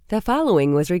The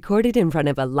following was recorded in front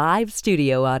of a live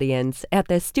studio audience at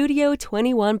the Studio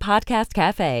 21 Podcast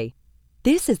Cafe.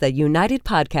 This is the United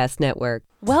Podcast Network.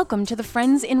 Welcome to the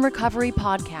Friends in Recovery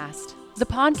podcast, the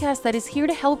podcast that is here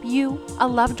to help you, a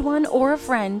loved one, or a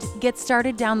friend get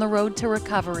started down the road to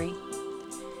recovery.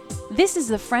 This is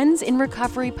the Friends in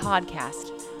Recovery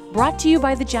podcast, brought to you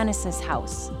by the Genesis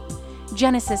House.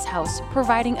 Genesis House,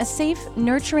 providing a safe,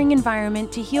 nurturing environment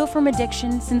to heal from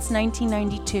addiction since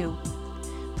 1992.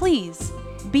 Please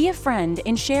be a friend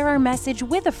and share our message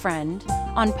with a friend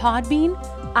on Podbean,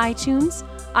 iTunes,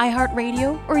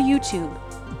 iHeartRadio, or YouTube.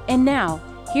 And now,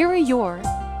 here are your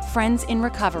Friends in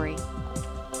Recovery.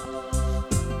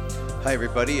 Hi,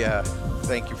 everybody.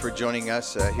 Thank you for joining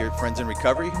us here at Friends in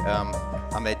Recovery.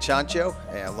 I'm Ed Chancho,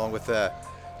 along with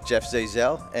Jeff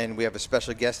Zazell, and we have a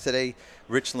special guest today,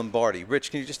 Rich Lombardi. Rich,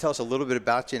 can you just tell us a little bit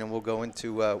about you, and we'll go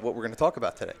into what we're going to talk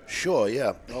about today? Sure,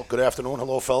 yeah. Well, good afternoon.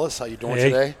 Hello, fellas. How you doing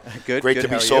today? Good. Great good. to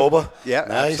be How are sober. You? Yeah,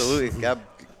 nice. Absolutely. God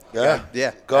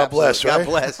bless, right? God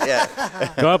bless,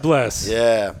 yeah. God bless.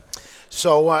 Yeah.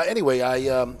 So anyway,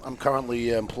 I'm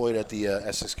currently employed at the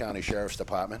Essex County Sheriff's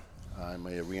Department. I'm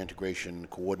a reintegration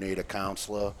coordinator,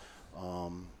 counselor,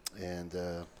 and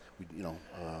we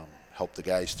help the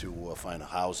guys to find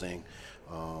housing,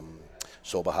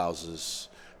 sober houses,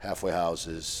 halfway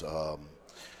houses,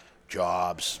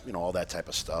 jobs, all that type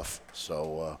of stuff.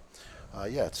 So,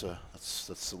 that's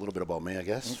a little bit about me, I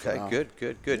guess. Okay, good.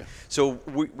 Yeah. So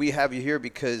we have you here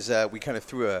because we kind of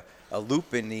threw a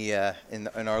loop in the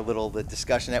in our little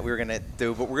discussion that we were going to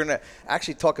do, but we're going to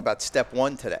actually talk about step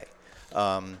one today.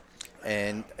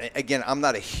 And again, I'm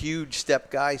not a huge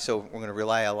step guy, so we're going to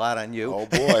rely a lot on you. Oh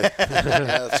boy,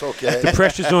 that's okay. The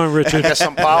pressure's on, Richard. I guess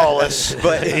I'm powerless.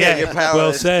 But yeah, you're powerless.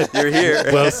 Well said. You're here.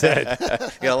 Well said. You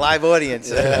got a live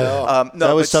audience. Yeah.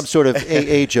 That was some sort of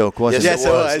AA joke, wasn't Yes, it?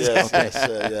 it was. Yes. Yes,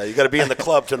 yeah. You got to be in the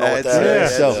club to know what That's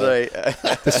that right. is. That's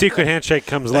right. The secret handshake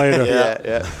comes later.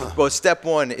 Yeah. Well, step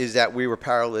one is that we were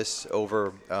powerless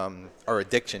over our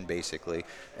addiction, basically,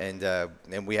 and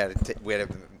we had to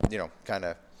kind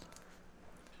of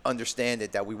understand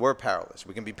it that we were powerless.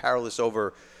 We can be powerless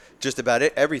over just about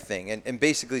everything. And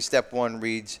basically, step one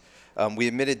reads, we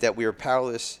admitted that we were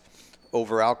powerless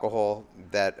over alcohol,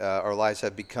 that our lives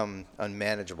have become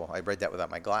unmanageable. I read that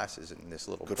without my glasses in this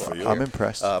little Good book for you. here. I'm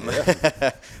impressed.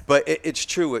 But it's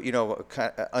true,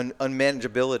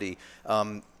 unmanageability.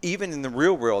 Even in the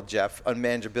real world, Jeff,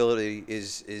 unmanageability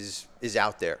is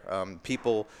out there.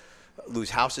 People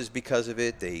lose houses because of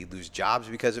it. They lose jobs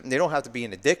because of it. And they don't have to be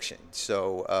an addiction.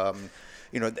 So,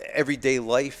 everyday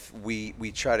life, we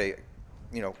try to,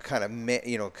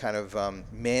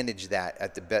 manage that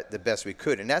at the best we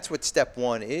could. And that's what step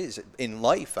one is in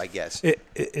life, I guess.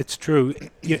 It's true.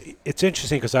 It's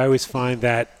interesting because I always find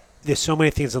that there's so many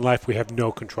things in life we have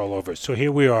no control over. So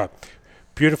here we are,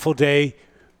 beautiful day.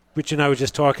 Rich and I were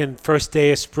just talking, first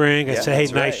day of spring. I said, hey,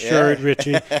 nice shirt,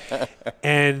 Richie.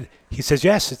 And he says,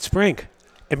 yes, it's spring.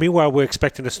 And meanwhile, we're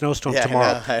expecting a snowstorm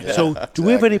tomorrow. I know. So do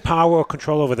we have any power or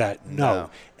control over that? No.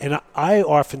 And I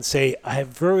often say I have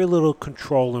very little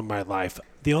control in my life.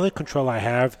 The only control I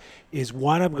have is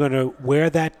what I'm going to wear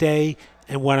that day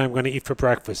and what I'm going to eat for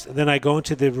breakfast. And then I go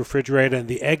into the refrigerator and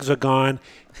the eggs are gone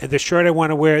and the shirt I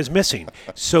want to wear is missing.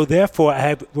 So therefore, I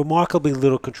have remarkably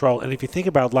little control. And if you think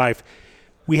about life,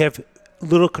 we have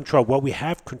little control. What we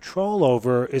have control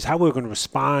over is how we're going to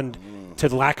respond to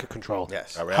the lack of control.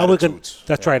 Yes. Our How attitudes.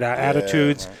 That's right. Our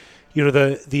attitudes,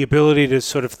 the ability to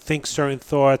sort of think certain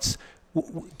thoughts.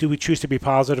 Do we choose to be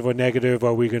positive or negative?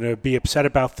 Are we going to be upset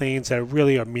about things that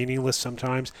really are meaningless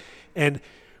sometimes? And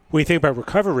when you think about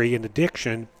recovery and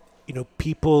addiction,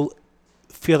 people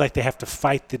feel like they have to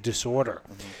fight the disorder.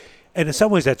 Mm-hmm. And in some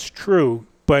ways that's true,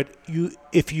 but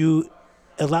if you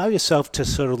allow yourself to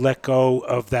sort of let go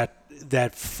of that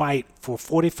fight for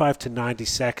 45 to 90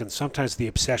 seconds, sometimes the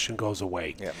obsession goes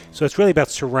away. Yep. So it's really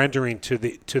about surrendering to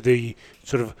the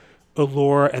sort of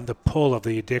allure and the pull of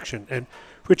the addiction. And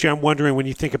Richie, I'm wondering, when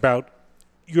you think about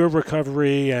your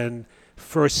recovery and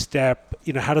first step,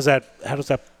 how does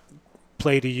that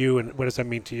play to you, and what does that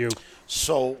mean to you?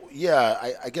 So,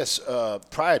 I guess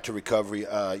prior to recovery,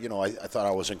 I thought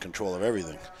I was in control of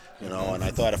everything. And I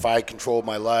thought if I controlled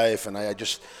my life, and I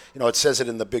just, it says it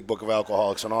in the big book of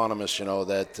Alcoholics Anonymous,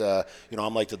 that,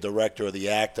 I'm like the director or the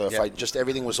actor. If I just,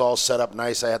 everything was all set up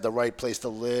nice, I had the right place to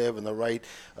live and the right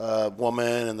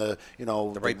woman and the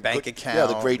right bank account. Yeah,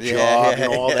 the great job,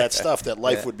 all that stuff, that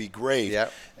life would be great. Yeah.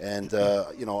 And,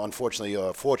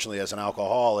 unfortunately, fortunately, as an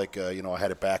alcoholic, I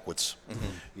had it backwards.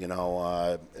 Mm-hmm.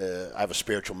 I have a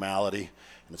spiritual malady.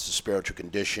 and it's a spiritual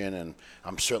condition, and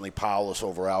I'm certainly powerless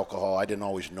over alcohol. I didn't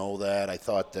always know that. I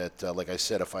thought that, like I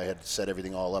said, if I had set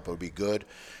everything all up, it would be good.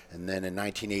 And then in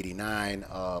 1989,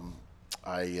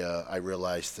 I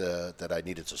realized that I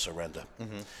needed to surrender.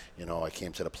 You know, I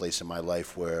came to the place in my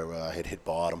life where I had hit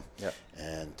bottom,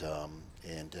 and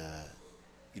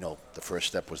you know, the first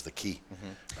step was the key.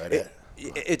 Right?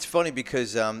 It's funny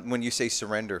because when you say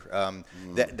surrender,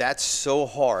 that's so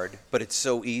hard, but it's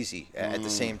so easy at the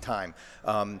same time.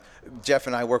 Jeff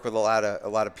and I work with a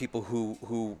lot of people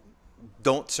who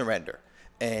don't surrender,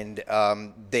 and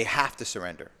they have to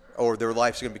surrender, or their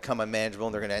life's going to become unmanageable,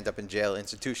 and they're going to end up in jail,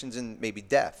 institutions, and maybe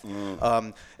death.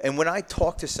 And when I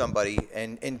talk to somebody,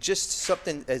 and just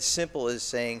something as simple as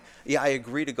saying, "Yeah, I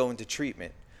agree to go into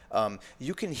treatment,"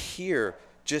 you can hear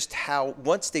just how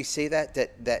once they say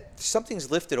that something's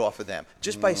lifted off of them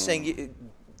just by saying,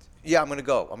 "Yeah, I'm going to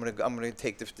go. I'm going to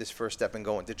take this first step and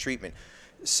go into treatment."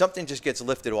 Something just gets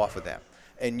lifted off of them,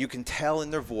 and you can tell in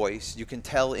their voice, you can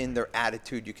tell in their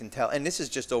attitude, you can tell. And this is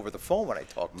just over the phone when I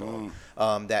talk to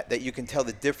them, that you can tell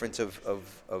the difference of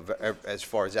as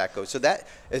far as that goes. So that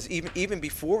is even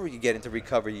before you get into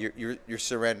recovery, you're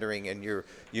surrendering, and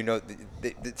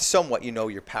somewhat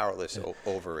you're powerless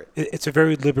over it. It's a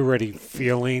very liberating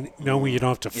feeling, knowing you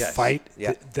don't have to fight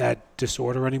that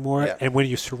disorder anymore. Yeah. And when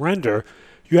you surrender,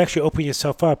 you actually open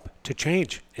yourself up to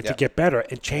change and to get better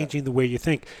and changing the way you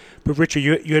think. But Richard,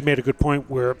 you had made a good point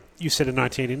where you said in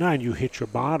 1989 you hit your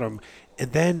bottom,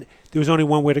 and then there was only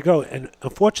one way to go. And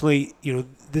unfortunately,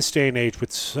 this day and age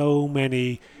with so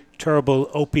many terrible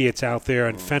opiates out there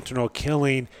and fentanyl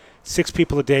killing 6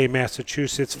 people a day in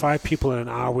Massachusetts, 5 people in an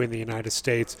hour in the United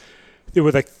States. There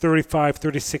were like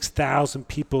 36,000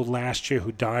 people last year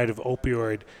who died of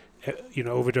opioid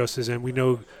overdoses, and we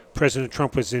know President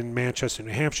Trump was in Manchester,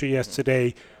 New Hampshire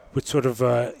yesterday with sort of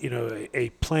a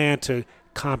plan to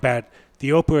combat the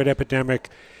opioid epidemic.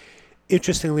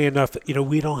 Interestingly enough,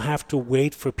 we don't have to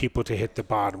wait for people to hit the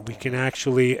bottom. We can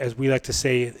actually, as we like to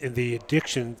say in the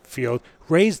addiction field,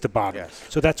 raise the bottom. Yes.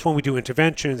 So that's when we do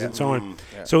interventions and so on.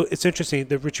 Yeah. So it's interesting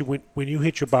that, Richard, when you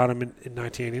hit your bottom in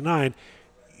 1989,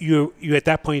 you at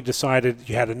that point you decided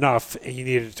you had enough and you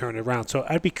needed to turn it around. So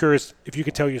I'd be curious if you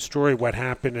could tell your story, what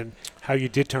happened and how you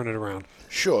did turn it around.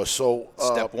 Sure. So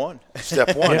Step one.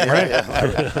 Step one.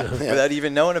 Without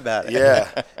even knowing about it.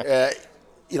 Yeah.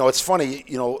 It's funny.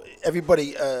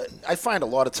 Everybody. I find a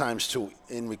lot of times too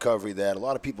in recovery that a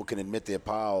lot of people can admit they're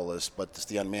powerless, but it's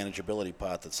the unmanageability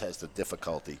part that has the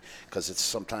difficulty because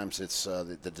sometimes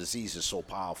the disease is so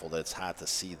powerful that it's hard to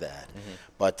see that.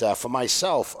 But for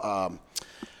myself.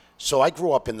 So I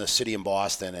grew up in the city in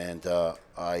Boston, and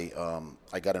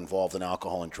I got involved in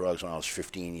alcohol and drugs when I was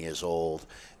 15 years old,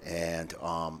 and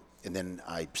then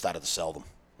I started to sell them.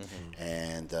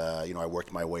 And I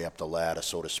worked my way up the ladder,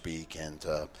 so to speak, and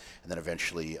then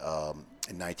eventually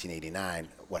in 1989,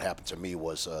 what happened to me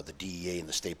was the DEA and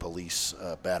the state police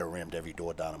batter rammed every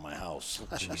door down in my house.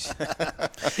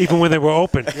 Even when they were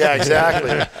open. Yeah,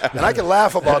 exactly. And I can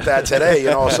laugh about that today,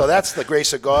 So that's the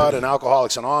grace of God and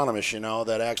Alcoholics Anonymous,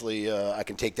 that actually I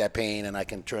can take that pain and I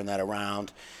can turn that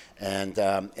around. And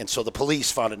so the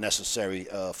police found it necessary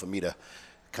for me to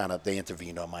they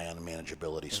intervened on my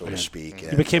unmanageability, so to speak.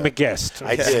 You became a guest.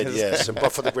 I did, yes.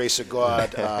 But for the grace of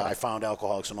God, I found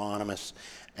Alcoholics Anonymous,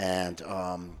 and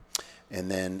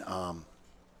then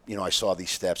I saw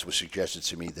these steps. It was suggested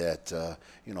to me that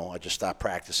I just start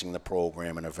practicing the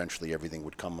program, and eventually everything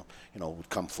would come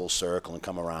full circle and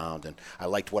come around. And I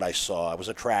liked what I saw. I was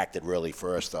attracted, really,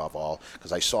 first of all,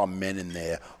 because I saw men in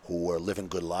there who were living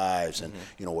good lives and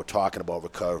were talking about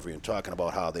recovery and talking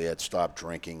about how they had stopped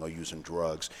drinking or using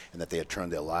drugs and that they had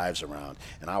turned their lives around.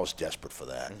 And I was desperate for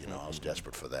that. I was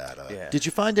desperate for that. Did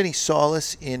you find any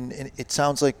solace in? It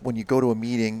sounds like when you go to a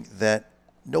meeting that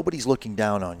nobody's looking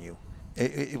down on you.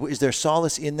 Is there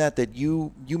solace in that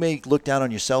you may look down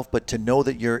on yourself, but to know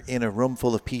that you're in a room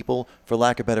full of people, for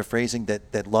lack of better phrasing,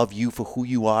 that love you for who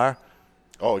you are?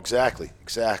 Oh, exactly.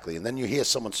 And then you hear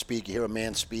someone speak, you hear a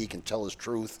man speak and tell his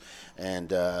truth,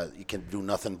 and you can do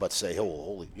nothing but say, "Oh,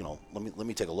 holy, let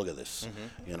me take a look at this."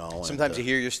 Sometimes you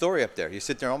hear your story up there. You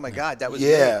sit there, "Oh my God, that was."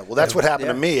 Yeah, great. well, that's what happened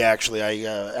to me actually.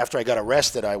 After I got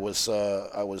arrested, I was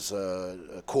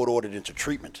court ordered into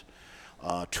treatment.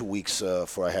 2 weeks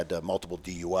for I had multiple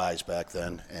DUIs back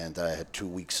then, and I had 2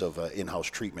 weeks of in-house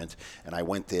treatment. And I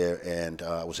went there, and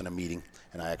I was in a meeting,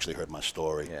 and I actually heard my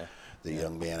story. Yeah. The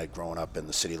young man had grown up in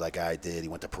the city like I did. He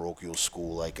went to parochial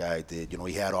school like I did.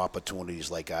 He had opportunities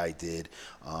like I did,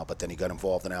 but then he got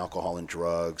involved in alcohol and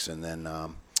drugs, and then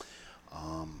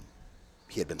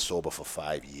he had been sober for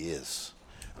 5 years.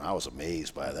 I was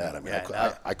amazed by that. I mean,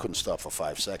 Yeah, I couldn't stop for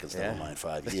 5 seconds, never mind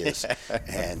 5 years.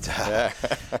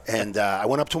 And I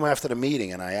went up to him after the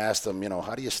meeting, and I asked him,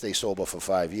 how do you stay sober for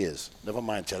 5 years? Never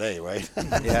mind today, right?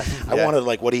 I wanted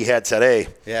like what he had today.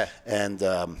 Yeah. And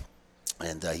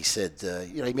he said,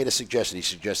 he made a suggestion. He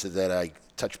suggested that I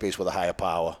touch base with a higher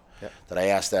power. That I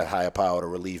asked that higher power to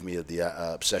relieve me of the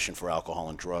obsession for alcohol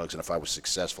and drugs, and if I was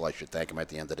successful, I should thank him at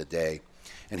the end of the day.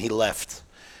 And he left.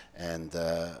 And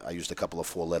I used a couple of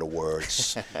 4-letter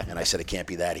words, and I said it can't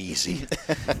be that easy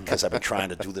because I've been trying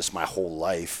to do this my whole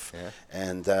life.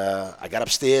 And I got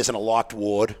upstairs in a locked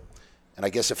ward, and I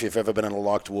guess if you've ever been in a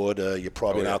locked ward, you're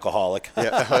probably an alcoholic.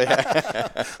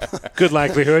 Good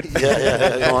likelihood.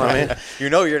 Yeah, you know what I mean?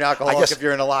 You're an alcoholic if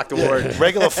you're in a locked ward.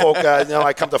 Regular folk,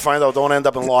 I come to find out, don't end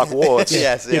up in locked wards.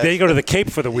 Yes. Yeah, then you go to the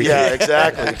Cape for the weekend. Yeah,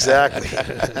 exactly.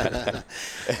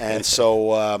 And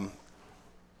so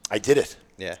I did it.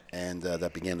 Yeah, and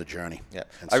that began the journey. Yeah,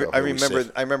 and so I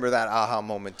remember that aha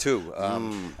moment too.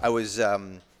 I was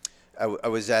at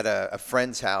a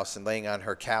friend's house and laying on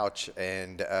her couch,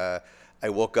 and I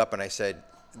woke up and I said,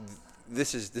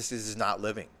 "This is not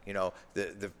living."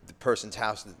 The person's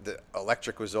house, the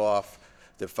electric was off,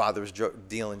 the father was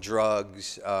dealing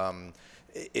drugs.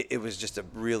 It was just a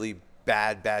really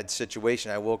bad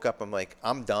situation. I woke up, I'm like,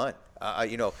 I'm done. I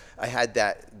had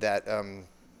that.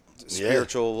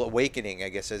 Spiritual awakening, I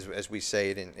guess, as we say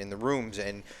it in the rooms,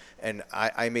 and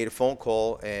I made a phone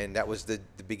call, and that was the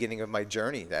beginning of my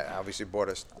journey. That obviously brought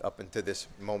us up into this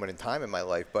moment in time in my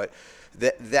life. But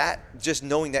that just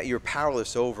knowing that you're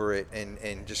powerless over it,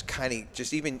 and just kind of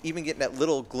just even getting that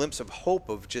little glimpse of hope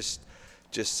of just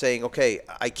saying, okay,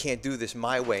 I can't do this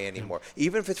my way anymore.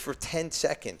 Even if it's for 10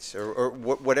 seconds or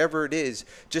whatever it is,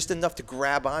 just enough to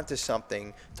grab onto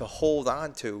something, to hold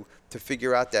on to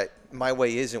figure out that my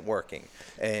way isn't working.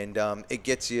 And it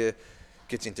gets you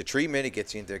into treatment, it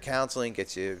gets you into counseling,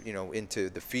 gets you, into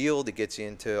the field, it gets you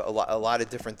into a lot of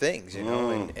different things,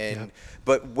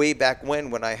 But way back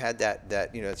when I had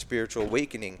that spiritual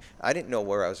awakening, I didn't know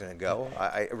where I was going to go.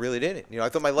 I really didn't. I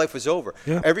thought my life was over.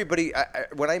 Yeah. Everybody,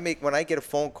 when I get a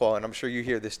phone call, and I'm sure you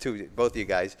hear this too, both of you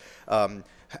guys,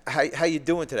 how you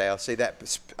doing today? I'll say that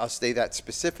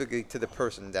specifically to the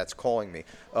person that's calling me.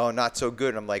 Oh, not so good.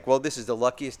 And I'm like, well, this is the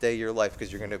luckiest day of your life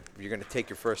because you're gonna take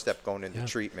your first step going into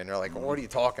treatment. And they're like, well, what are you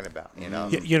talking about?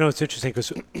 It's interesting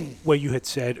because what you had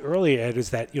said earlier, Ed, is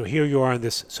that here you are in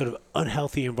this sort of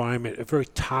unhealthy environment, a very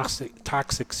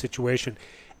toxic situation,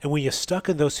 and when you're stuck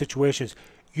in those situations,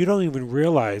 you don't even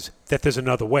realize that there's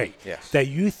another way. Yes. That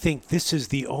you think this is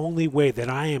the only way, that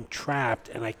I am trapped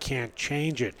and I can't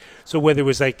change it. So whether it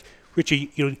was like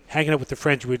Richie, hanging out with the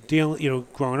friends you were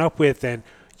growing up with, and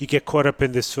you get caught up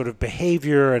in this sort of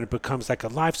behavior and it becomes like a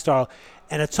lifestyle.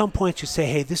 And at some point you say,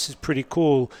 hey, this is pretty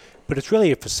cool, but it's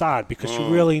really a facade because you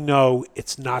really know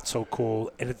it's not so cool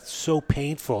and it's so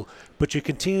painful, but you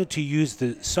continue to use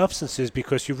the substances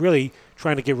because you're really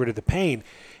trying to get rid of the pain.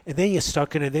 And then you're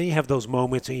stuck in it, and then you have those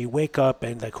moments, and you wake up,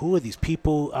 and like, who are these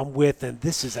people I'm with? And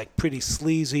this is like pretty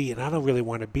sleazy, and I don't really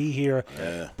want to be here.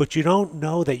 Yeah. But you don't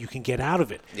know that you can get out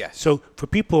of it. Yes. So for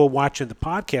people who are watching the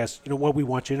podcast, what we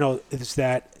want you to know is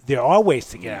that there are ways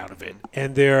to get out of it,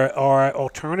 and there are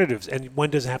alternatives, and one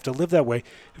doesn't have to live that way.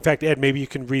 In fact, Ed, maybe you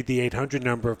can read the 800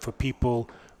 number for people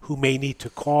who may need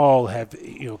to call, have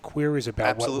queries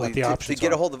about what the options are. To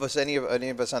get a hold of us, any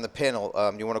of us on the panel,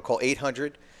 you want to call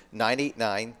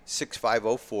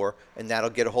 800-989-6504, and that'll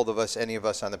get a hold of us, any of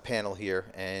us on the panel here.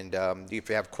 And if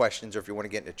you have questions or if you want to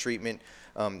get into treatment,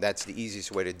 that's the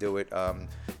easiest way to do it.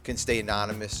 Can stay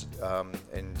anonymous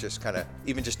and just kind of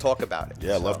even just talk about it.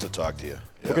 Yeah, I'd love to talk to you.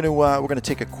 Yeah. We're gonna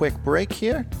take a quick break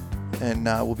here, and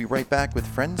we'll be right back with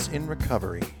Friends in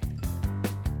Recovery.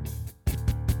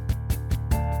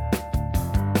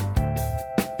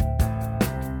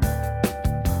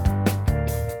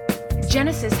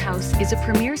 Genesis House is a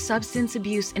premier substance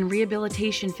abuse and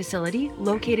rehabilitation facility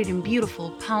located in beautiful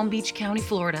Palm Beach County,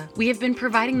 Florida. We have been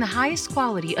providing the highest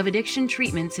quality of addiction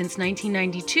treatment since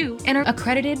 1992 and are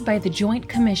accredited by the Joint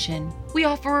Commission. We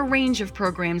offer a range of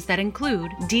programs that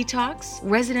include detox,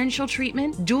 residential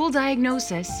treatment, dual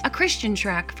diagnosis, a Christian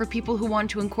track for people who want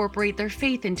to incorporate their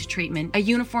faith into treatment, a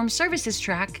uniform services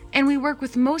track, and we work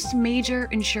with most major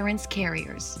insurance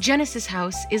carriers. Genesis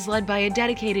House is led by a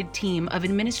dedicated team of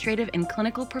administrative and and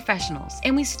clinical professionals,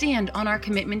 and we stand on our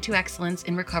commitment to excellence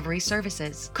in recovery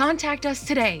services. Contact us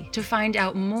today to find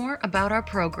out more about our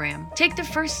program. Take the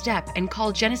first step and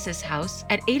call Genesis House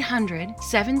at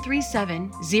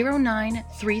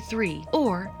 800-737-0933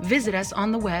 or visit us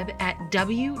on the web at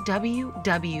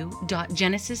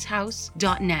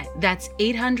www.genesishouse.net. That's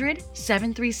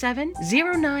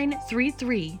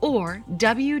 800-737-0933 or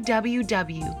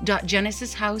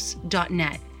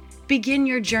www.genesishouse.net. Begin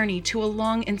your journey to a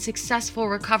long and successful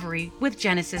recovery with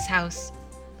Genesis House.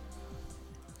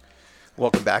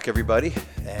 Welcome back, everybody.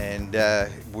 And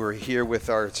we're here with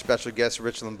our special guest,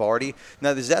 Rich Lombardi.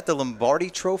 Now, is that the Lombardi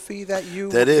Trophy that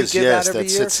you That is, give yes. out every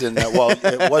That year? sits in, well,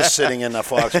 it was sitting in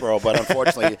Foxborough, but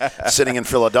unfortunately sitting in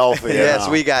Philadelphia. Yes,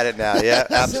 now. we got it now. Yeah,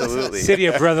 absolutely. City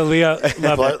of Brotherly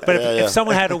love it. But Yeah. if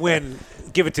someone had to win,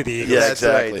 give it to the Eagles. Yeah, That's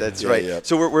exactly. right. That's Yeah, right. yeah.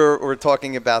 So we're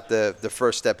talking about the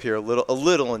first step here a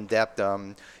little in depth.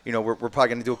 We're probably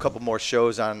going to do a couple more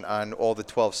shows on all the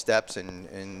 12 steps,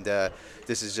 and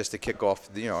this is just to kick off.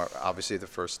 Obviously the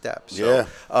first step. So,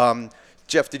 Yeah.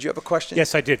 Jeff, did you have a question?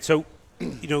 Yes, I did. So,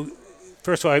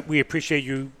 first of all, we appreciate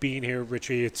you being here,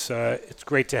 Richie. It's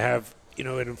great to have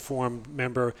an informed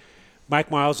member.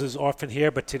 Mike Miles is often here,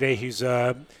 but today he's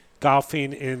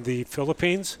golfing in the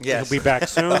Philippines. Yes. He'll be back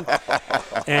soon.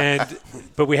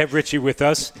 But we have Richie with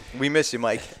us. We miss you,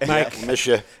 Mike. Mike, Miss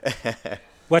you.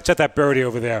 watch out that birdie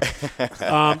over there.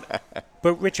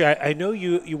 But Richie, I know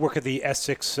you work at the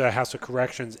Essex House of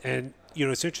Corrections, and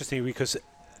it's interesting because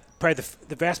probably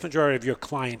the vast majority of your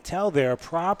clientele there are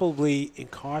probably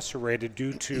incarcerated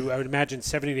due to, I would imagine,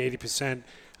 70 to 80%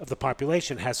 of the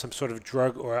population has some sort of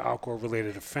drug or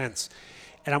alcohol-related offense.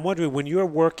 And I'm wondering, when you're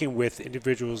working with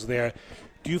individuals there,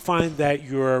 do you find that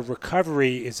your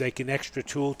recovery is like an extra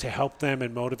tool to help them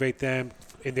and motivate them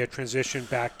in their transition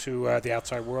back to the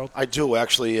outside world? I do,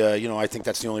 actually. I think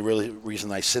that's the only really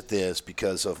reason I sit there is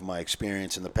because of my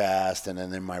experience in the past and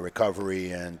then in my recovery.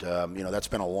 And, that's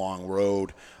been a long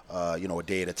road, a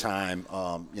day at a time.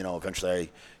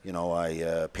 Eventually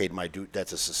I paid my debt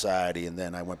to society, and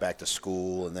then I went back to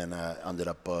school, and then ended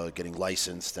up getting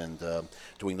licensed and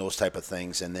doing those type of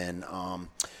things. And then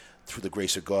through the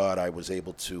grace of God, I was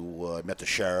able to met the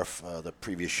sheriff, the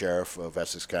previous sheriff of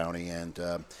Essex County, and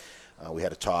we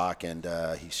had a talk, and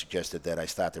he suggested that I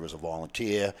start there as a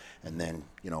volunteer and then,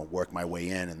 work my way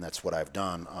in, and that's what I've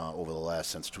done over the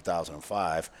last since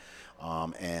 2005.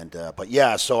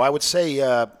 So I would say,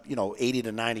 80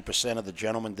 to 90% of the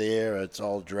gentlemen there, it's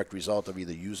all a direct result of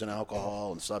either using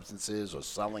alcohol and substances or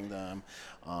selling them,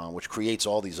 which creates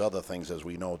all these other things, as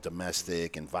we know,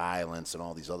 domestic and violence and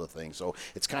all these other things. So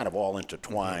it's kind of all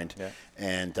intertwined.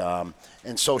 Mm-hmm. Yeah.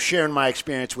 And so sharing my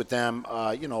experience with them,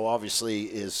 obviously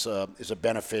is a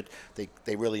benefit.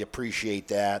 They really appreciate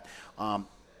that. I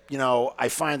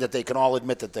find that they can all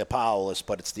admit that they're powerless,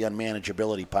 but it's the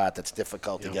unmanageability part that's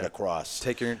difficult to get across.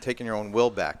 Taking your own will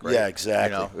back, right? Yeah,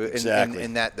 exactly. Exactly.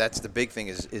 And that's the big thing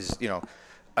is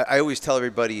I always tell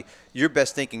everybody, your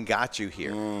best thinking got you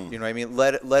here. You know what I mean?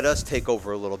 Let us take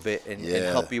over a little bit and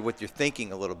help you with your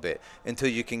thinking a little bit until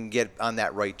you can get on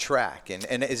that right track.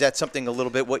 And is that something a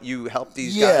little bit what you help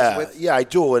these guys with? Yeah, I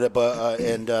do it. But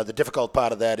the difficult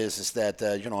part of that is that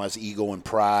as ego and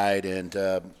pride and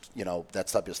that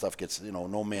type of stuff gets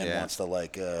no man wants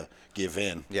to give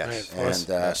in. Yes.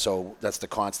 And so that's the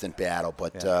constant battle.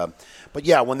 But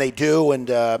when they do, and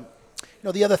the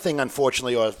other thing,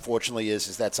 unfortunately or fortunately,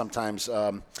 is that sometimes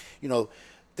they've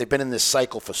been in this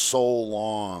cycle for so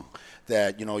long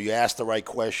that you ask the right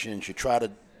questions, you try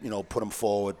to put them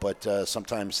forward, but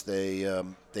sometimes they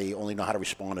only know how to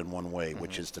respond in one way,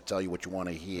 which is to tell you what you want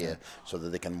to hear so that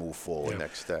they can move forward.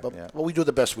 Next step. But we do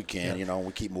the best we can.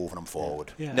 We keep moving them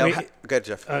forward. Yeah. Now, go ahead,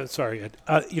 Jeff. Sorry, Ed.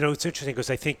 It's interesting because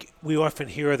I think we often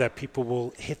hear that people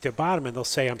will hit their bottom and they'll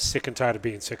say, "I'm sick and tired of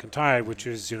being sick and tired," which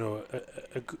is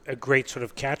a great sort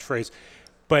of catchphrase.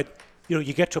 But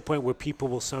you get to a point where people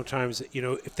will sometimes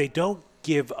if they don't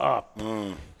give up.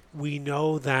 We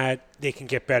know that they can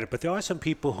get better, but there are some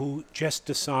people who just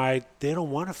decide they don't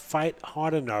want to fight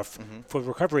hard enough for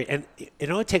recovery. And it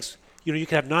only takes, you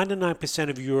can have 99%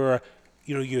 of your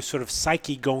sort of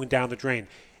psyche going down the drain.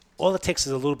 All it takes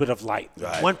is a little bit of light,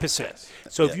 1%.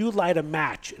 So if you light a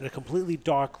match in a completely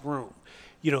dark room,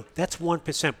 that's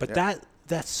 1%. But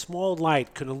that small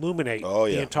light can illuminate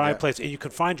the entire place, and you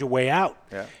can find your way out.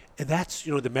 Yeah. And that's,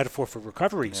 the metaphor for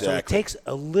recovery. Exactly. So it takes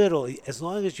a little, as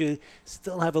long as you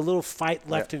still have a little fight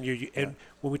left in you. And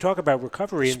when we talk about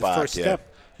recovery in the first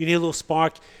step, you need a little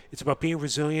spark. It's about being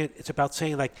resilient. It's about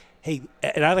saying, hey,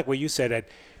 and I like what you said, Ed,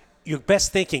 your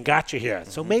best thinking got you here.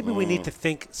 So maybe we need to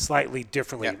think slightly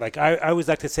differently. Yeah. Like I always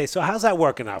like to say, so how's that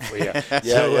working out for you?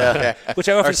 Yeah. Which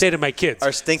I often say to my kids.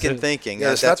 Our stinking thinking. Yeah,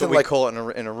 there's that's what nothing we like- call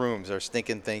it in our rooms, our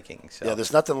stinking thinking. So. Yeah,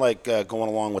 there's nothing like going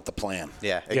along with the plan.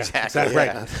 Yeah, Yeah, exactly. exactly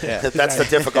right. Yeah. That's the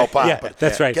difficult part. Yeah, but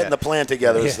that's right. Getting the plan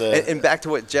together is the. And back to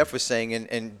what Jeff was saying,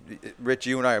 and Rich,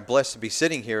 you and I are blessed to be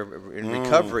sitting here in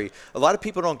recovery. A lot of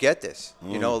people don't get this.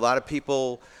 You know, a lot of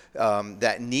people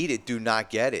that need it do not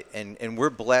get it. And we're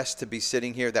blessed to be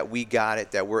sitting here that we got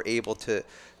it, that we're able to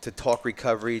talk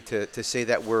recovery, to say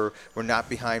that we're not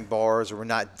behind bars, or we're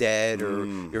not dead, or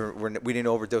we didn't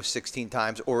overdose 16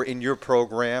 times, or in your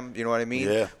program, you know what I mean?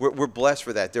 Yeah. We're blessed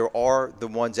for that. There are the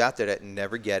ones out there that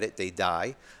never get it, they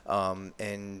die.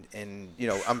 And you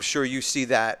know, I'm sure you see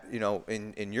that, you know,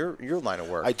 in your line of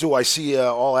work. I do. I see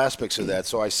all aspects of that.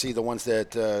 So I see the ones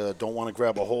that don't want to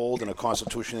grab a hold and are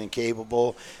constitutionally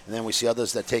incapable, and then we see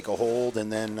others that take a hold,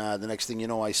 and then the next thing you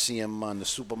know, I see them on the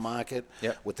supermarket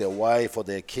with their wife or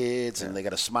their kids, and they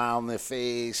got a smile on their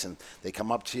face, and they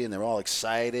come up to you and they're all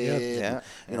excited. Yeah. And,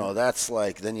 you know, that's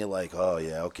like, then you're like, oh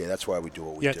yeah, okay, that's why we do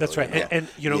what we do. Yeah, that's right. You know? And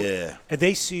you know, Yeah. and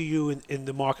they see you in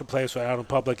the marketplace or out in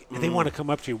public, and they want to come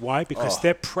up to you. Why? Because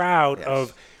they're proud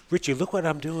of, Richie, look what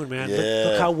I'm doing, man.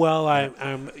 Look how well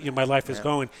I'm you know, my life is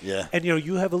going. Yeah. And you know,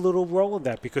 you have a little role in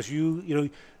that because you know,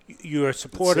 you're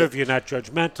supportive, you're not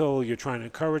judgmental, you're trying to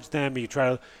encourage them, you try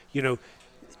to, you know,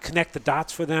 connect the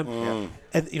dots for them.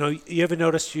 And you know, you ever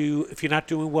notice if you're not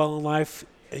doing well in life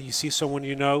and you see someone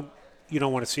you know, you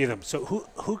don't want to see them. So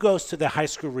who goes to the high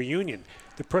school reunion?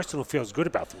 The person who feels good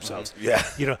about themselves. Yeah.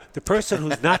 You know, the person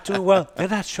who's not doing well, they're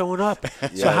not showing up.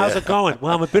 So how's it going?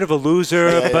 Well, I'm a bit of a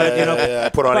loser, but you know, I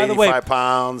put on by the 85 way,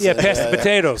 pounds. Yeah, pass the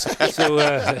potatoes. So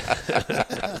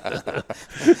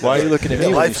Why are you looking at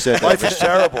me when you said that? Life is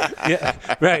terrible. yeah,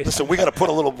 right. So we got to put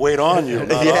a little weight on you,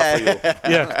 not off of you.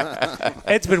 Yeah,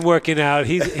 Ed's been working out.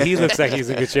 He looks like he's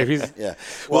in good shape. He's Yeah.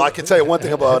 Well, I can tell you one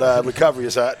thing about recovery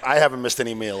is I haven't missed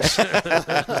any meals. That's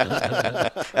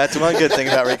one good thing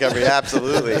about recovery,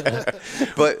 absolutely.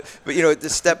 But you know, the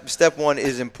step one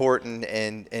is important,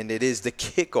 and it is the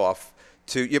kickoff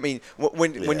to. I mean,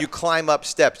 when you climb up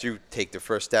steps, you take the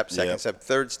first step, second step,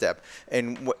 third step.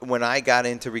 And when I got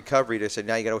into recovery, they said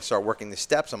now you got to start working the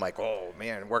steps. I'm like, oh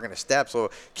man, working the steps. So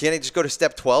can't I just go to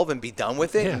step 12 and be done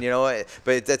with it? Yeah. And, you know,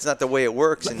 but that's not the way it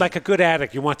works. And like a good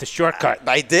addict. You want the shortcut.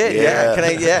 I did.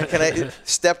 Yeah. Can I?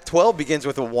 Step 12 begins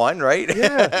with a 1, right?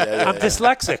 I'm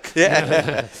dyslexic.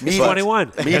 Yeah. He's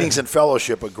 21. Meetings and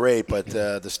fellowship are great, but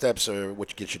the steps are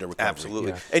what gets you to recovery.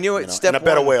 Absolutely. Yeah. And you know what? Step and a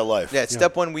better one- way of life. Yeah,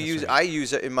 step one I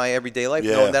use it in my everyday life,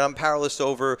 knowing that I'm powerless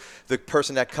over the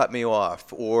person that cut me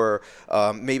off, or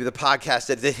maybe the podcast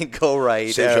that didn't go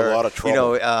right. Saves you a or, lot of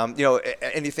trouble.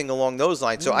 anything along those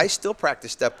lines. So I still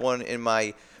practice step one in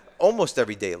my almost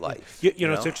everyday life. You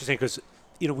know, it's interesting because,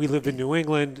 you know, we live in New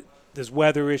England. There's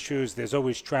weather issues. There's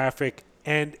always traffic.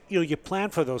 And, you know, you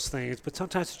plan for those things, but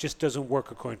sometimes it just doesn't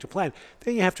work according to plan.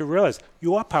 Then you have to realize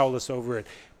you are powerless over it.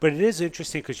 But it is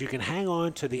interesting because you can hang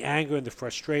on to the anger and the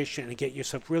frustration and get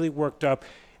yourself really worked up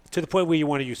to the point where you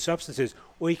want to use substances.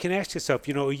 Or you can ask yourself,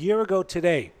 you know, a year ago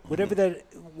today,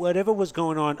 whatever was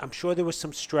going on, I'm sure there was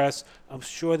some stress. I'm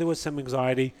sure there was some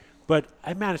anxiety. But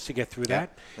I managed to get through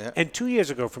that. Yeah. And 2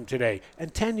 years ago from today,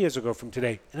 and 10 years ago from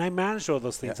today, and I managed all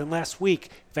those things. And last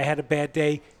week, if I had a bad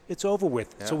day, it's over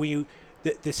with. So when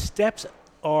the steps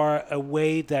are a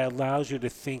way that allows you to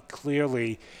think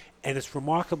clearly, and it's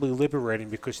remarkably liberating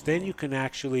because then you can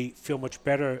actually feel much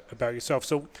better about yourself.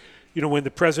 So, you know, when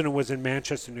the president was in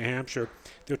Manchester, New Hampshire,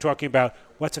 they were talking about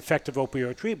what's effective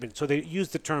opioid treatment. So they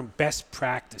used the term best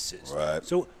practices. Right.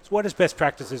 So what does best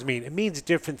practices mean? It means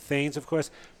different things, of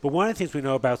course, but one of the things we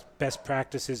know about best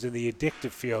practices in the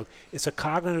addictive field is a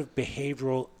cognitive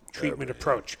behavioral treatment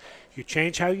approach. You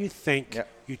change how you think,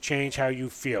 you change how you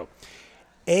feel.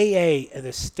 AA and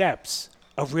the steps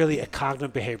are really a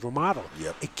cognitive behavioral model.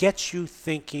 It gets you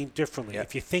thinking differently.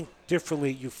 If you think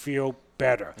differently, you feel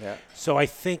better. So I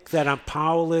think that I'm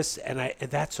powerless and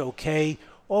that's okay.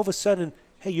 All of a sudden,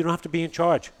 hey, you don't have to be in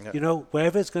charge. You know,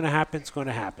 whatever's going to happen, it's going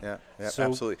to happen. Yeah, So,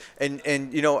 absolutely.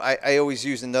 And you know, I always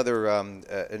use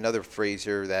another phrase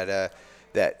here that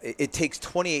it takes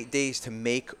 28 days to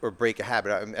make or break a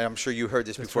habit. And I'm sure you heard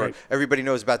this before. right. Everybody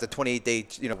knows about the 28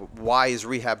 days. You know, why is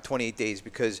rehab 28 days?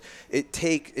 Because it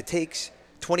takes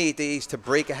 28 days to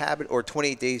break a habit or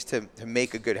 28 days to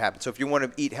make a good habit. So if you want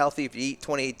to eat healthy, if you eat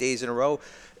 28 days in a row,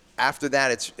 after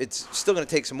that, it's still going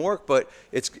to take some work, but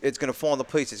it's going to fall into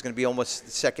place. It's going to be almost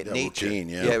second nature. Routine,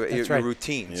 your right.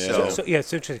 routine. Yeah. So yeah,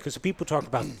 it's interesting because people talk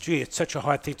about, gee, it's such a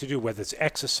hard thing to do, whether it's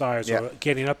exercise or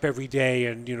getting up every day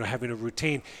and, you know, having a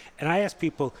routine. And I ask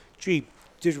people, gee,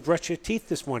 did you brush your teeth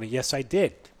this morning? Yes, I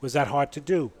did. Was that hard to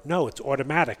do? No, it's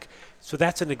automatic. So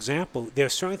that's an example. There are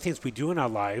certain things we do in our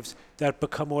lives that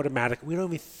become automatic. We don't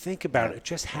even think about it. It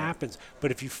just happens.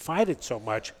 But if you fight it so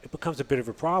much, it becomes a bit of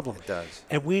a problem. It does.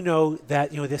 And we know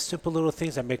that, there's simple little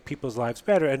things that make people's lives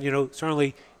better. And,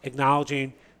 certainly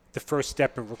acknowledging the first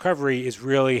step in recovery is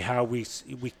really how we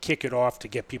kick it off to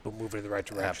get people moving in the right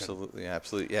direction. Absolutely.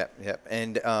 Yep.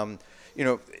 And,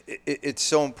 it's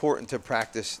so important to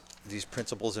practice these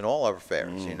principles in all our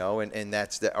affairs, and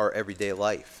that's our everyday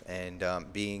life. And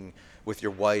being with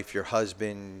your wife, your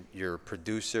husband, your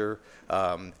producer.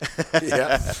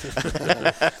 Yeah.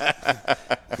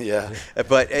 Yeah.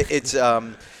 But it's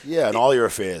in all your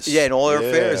affairs. Yeah, in all our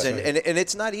affairs, and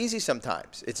it's not easy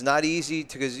sometimes. It's not easy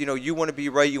because you want to be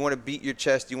right, you want to beat your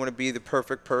chest, you want to be the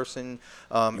perfect person.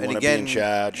 And want to again, be in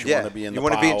charge. You want to be in the You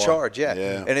want to be in charge. Yeah.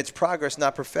 Yeah. And it's progress,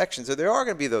 not perfection. So there are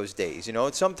going to be those days,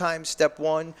 And sometimes step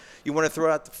one, you want to throw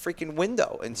it out the freaking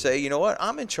window and say, you know what,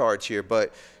 I'm in charge here.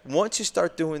 But once you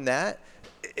start doing that,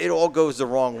 it all goes the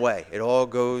wrong way.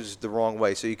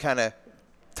 So you kind of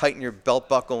tighten your belt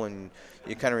buckle and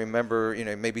you kind of remember,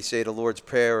 maybe say the Lord's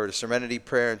Prayer or the Serenity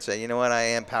Prayer and say, you know what, I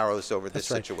am powerless over this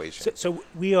situation. So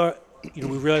we are, we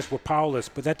realize we're powerless,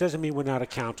 but that doesn't mean we're not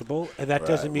accountable, and that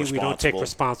doesn't mean we don't take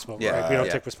responsibility. Yeah. Right? We don't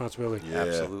take responsibility. Yeah.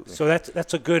 Absolutely. So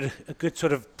that's a good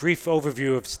sort of brief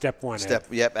overview of step one.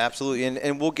 Yep, absolutely.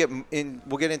 And we'll get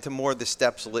into more of the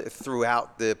steps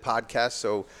throughout the podcast.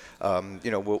 So,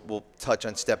 we'll touch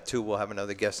on step two. We'll have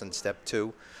another guest on step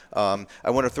two. I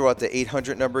want to throw out the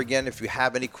 800 number again. If you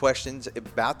have any questions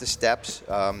about the steps,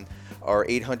 our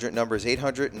 800 number is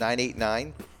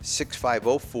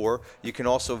 800-989-6504. You can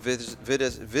also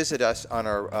visit us on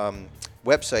our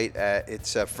website.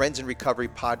 It's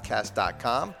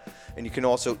friendsandrecoverypodcast.com. And you can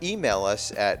also email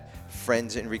us at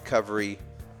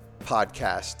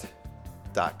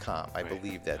friendsandrecoverypodcast.com. I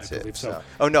believe that's it. I believe so.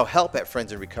 Help at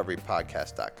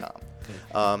friendsandrecoverypodcast.com.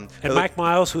 And Mike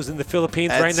Miles, who's in the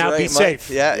Philippines right now, be Mike. safe.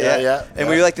 Yeah. And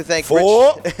we'd like to thank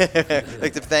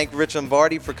Rich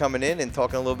Lombardi for coming in and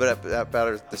talking a little bit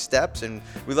about the steps. And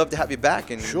we'd love to have you back.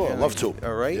 And Sure, love to.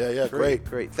 All right. Yeah,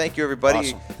 great. Thank you,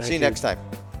 everybody. Awesome. See you next time.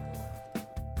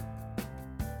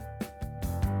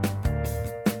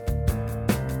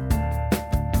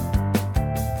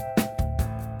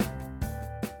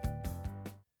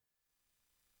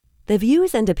 The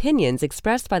views and opinions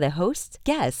expressed by the hosts,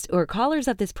 guests, or callers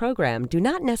of this program do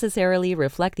not necessarily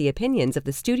reflect the opinions of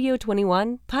the Studio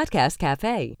 21 Podcast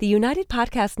Cafe, the United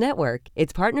Podcast Network,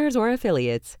 its partners, or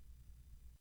affiliates.